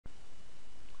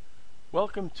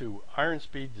Welcome to Iron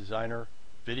Speed Designer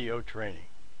video training.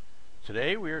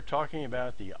 Today we are talking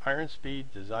about the Iron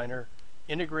Speed Designer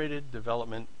Integrated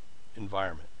Development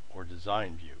Environment, or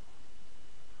Design View.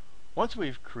 Once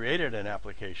we've created an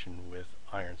application with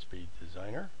Iron Speed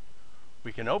Designer,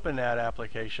 we can open that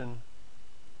application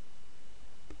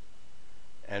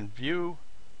and view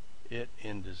it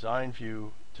in Design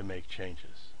View to make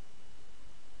changes.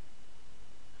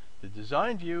 The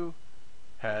Design View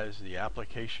has the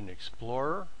Application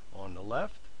Explorer on the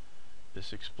left.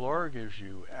 This Explorer gives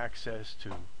you access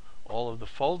to all of the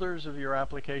folders of your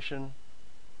application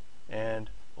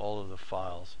and all of the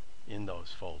files in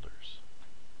those folders.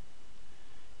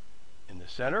 In the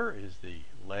center is the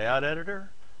Layout Editor.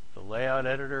 The Layout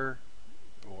Editor,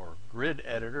 or Grid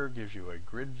Editor, gives you a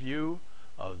grid view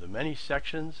of the many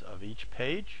sections of each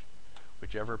page.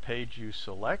 Whichever page you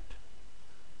select,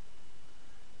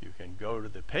 you can go to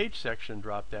the Page section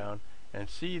drop-down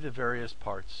and see the various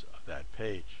parts of that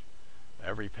page.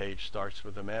 Every page starts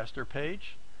with a master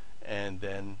page, and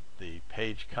then the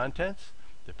page contents.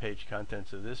 The page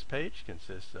contents of this page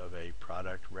consists of a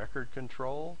product record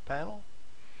control panel,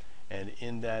 and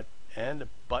a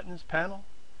buttons panel.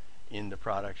 In the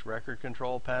product record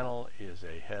control panel is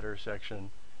a header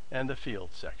section and the field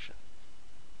section.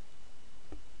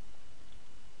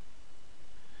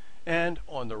 And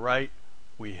on the right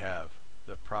we have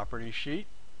the property sheet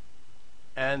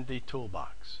and the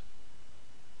toolbox.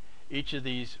 Each of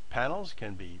these panels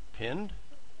can be pinned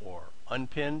or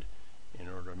unpinned in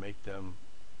order to make them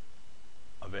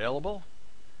available,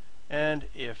 and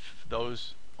if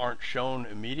those aren't shown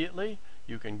immediately,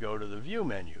 you can go to the View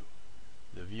menu.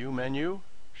 The View menu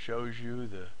shows you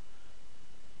the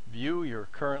view you're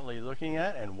currently looking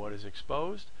at and what is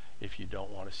exposed. If you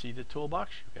don't want to see the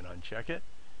toolbox, you can uncheck it.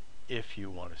 If you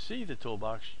want to see the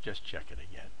toolbox, just check it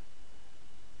again.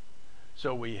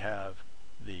 So we have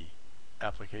the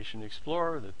Application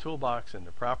Explorer, the toolbox, and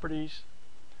the properties.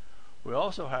 We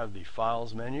also have the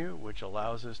Files menu, which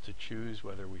allows us to choose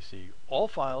whether we see all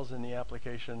files in the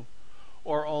application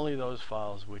or only those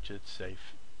files which it's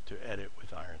safe to edit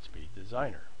with Iron Speed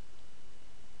Designer.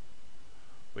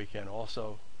 We can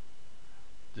also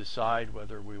decide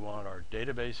whether we want our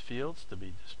database fields to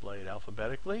be displayed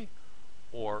alphabetically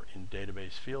or in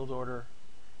database field order,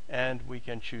 and we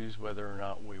can choose whether or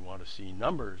not we want to see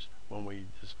numbers when we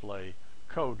display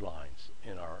code lines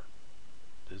in our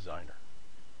designer.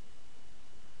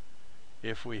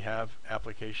 If we have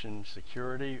application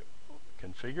security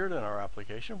configured in our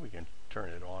application, we can turn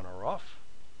it on or off.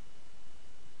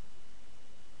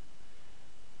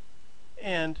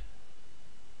 And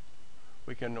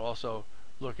we can also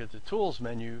look at the Tools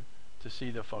menu to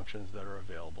see the functions that are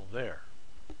available there.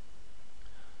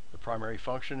 The primary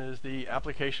function is the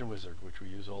Application Wizard, which we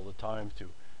use all the time to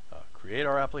create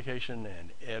our application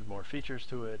and add more features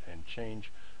to it and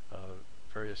change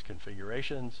various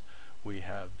configurations. We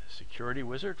have the Security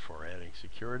Wizard for adding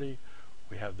security.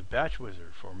 We have the Batch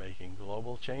Wizard for making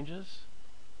global changes.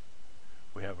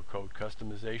 We have a Code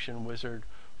Customization Wizard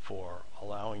for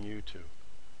allowing you to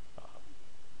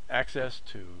access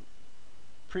to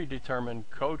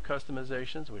predetermined code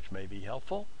customizations, which may be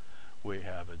helpful. We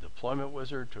have a Deployment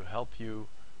Wizard to help you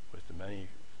with the many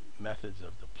methods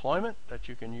of deployment that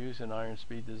you can use in Iron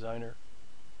Speed Designer.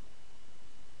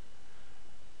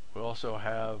 We also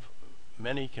have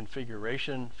many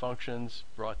configuration functions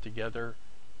brought together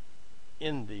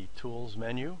in the Tools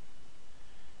menu.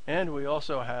 And we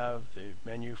also have the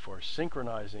menu for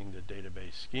synchronizing the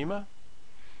database schema.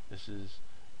 This is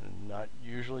not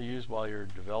usually used while you're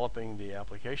developing the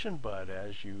application, but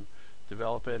as you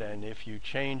develop it, and if you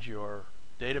change your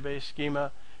database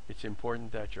schema, it's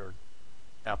important that your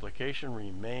application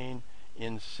remain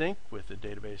in sync with the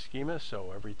database schema.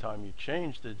 So every time you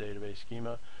change the database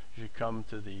schema, you should come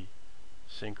to the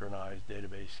Synchronize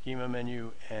Database Schema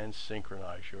menu and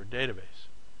synchronize your database.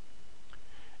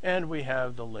 And we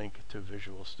have the link to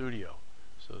Visual Studio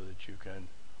so that you can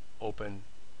open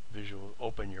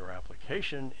your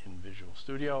application in Visual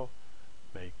Studio,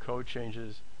 make code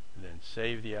changes, and then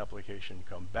save the application,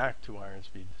 come back to Iron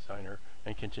Speed Designer,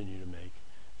 and continue to make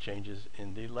changes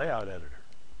in the Layout Editor.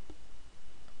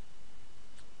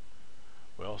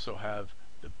 We also have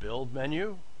the Build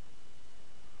menu,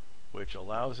 which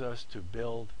allows us to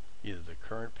build either the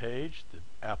current page, the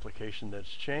application that's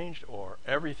changed, or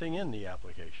everything in the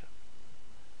application.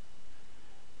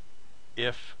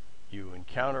 If you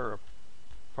encounter a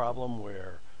problem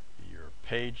where your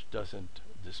page doesn't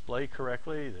display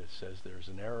correctly, that says there's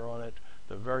an error on it,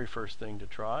 the very first thing to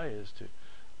try is to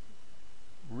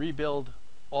rebuild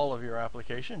all of your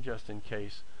application just in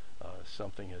case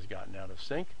something has gotten out of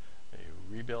sync. You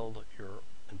rebuild your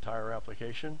entire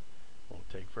application. Won't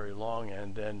take very long,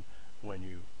 and then when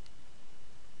you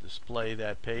display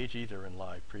that page either in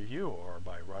live preview or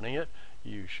by running it,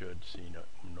 you should see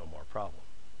no more problem.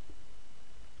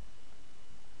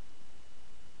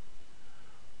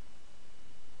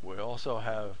 We also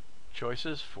have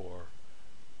choices for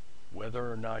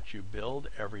whether or not you build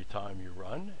every time you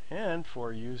run, and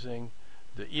for using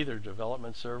the either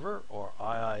development server or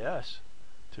IIS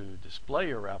to display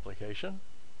your application,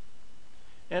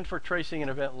 and for tracing and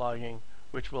event logging,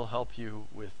 which will help you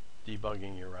with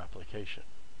debugging your application.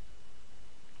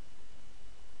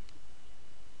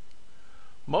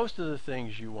 Most of the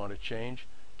things you want to change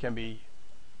can be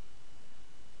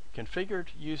configured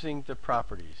using the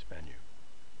Properties menu.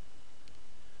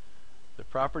 The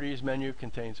Properties menu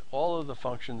contains all of the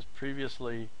functions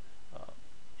previously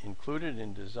included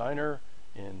in Designer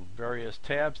in various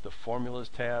tabs: the Formulas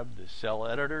tab, the Cell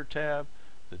Editor tab,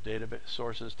 the Data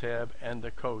Sources tab, and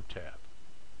the Code tab.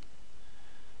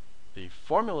 The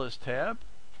Formulas tab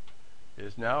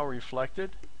is now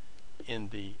reflected in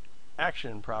the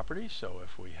Action properties. So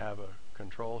if we have a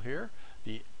control here,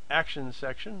 the Action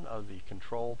section of the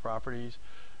control properties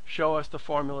show us the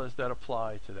formulas that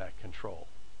apply to that control,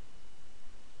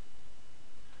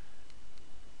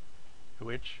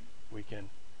 which we can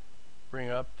bring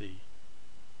up the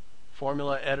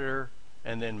formula editor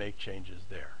and then make changes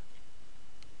there.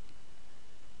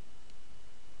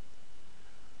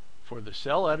 For the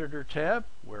Cell Editor tab,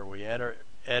 where we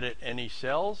edit any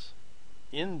cells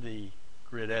in the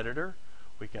grid editor,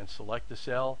 we can select the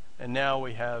cell, and now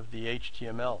we have the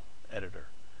HTML editor.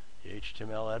 The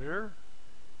HTML editor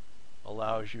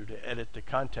allows you to edit the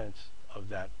contents of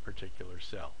that particular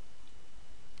cell.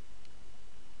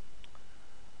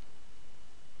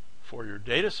 For your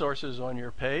data sources on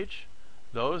your page,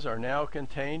 those are now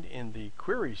contained in the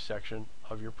Queries section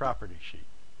of your property sheet.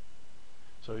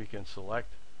 So you can select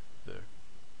the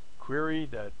query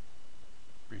that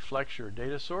reflects your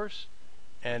data source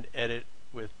and edit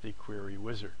with the Query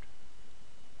Wizard.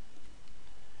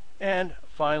 And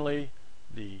finally,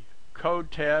 the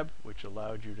Code tab, which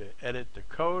allowed you to edit the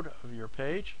code of your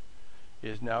page,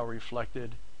 is now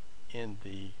reflected in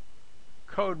the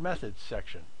Code Methods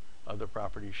section of the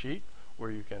property sheet,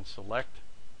 where you can select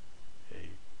a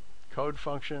code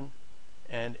function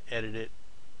and edit it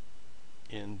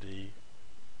in the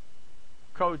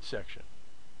Code section.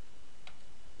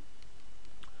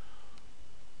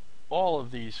 All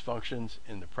of these functions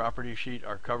in the property sheet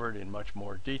are covered in much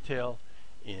more detail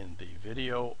in the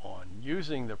video on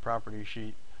using the property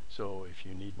sheet, so if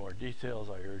you need more details,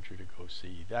 I urge you to go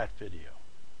see that video.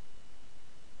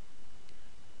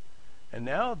 And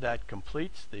now that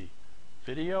completes the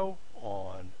video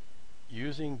on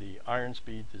using the Iron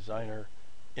Speed Designer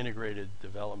integrated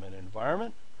development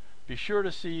environment. Be sure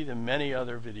to see the many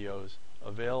other videos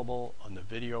available on the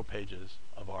video pages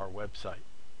of our website.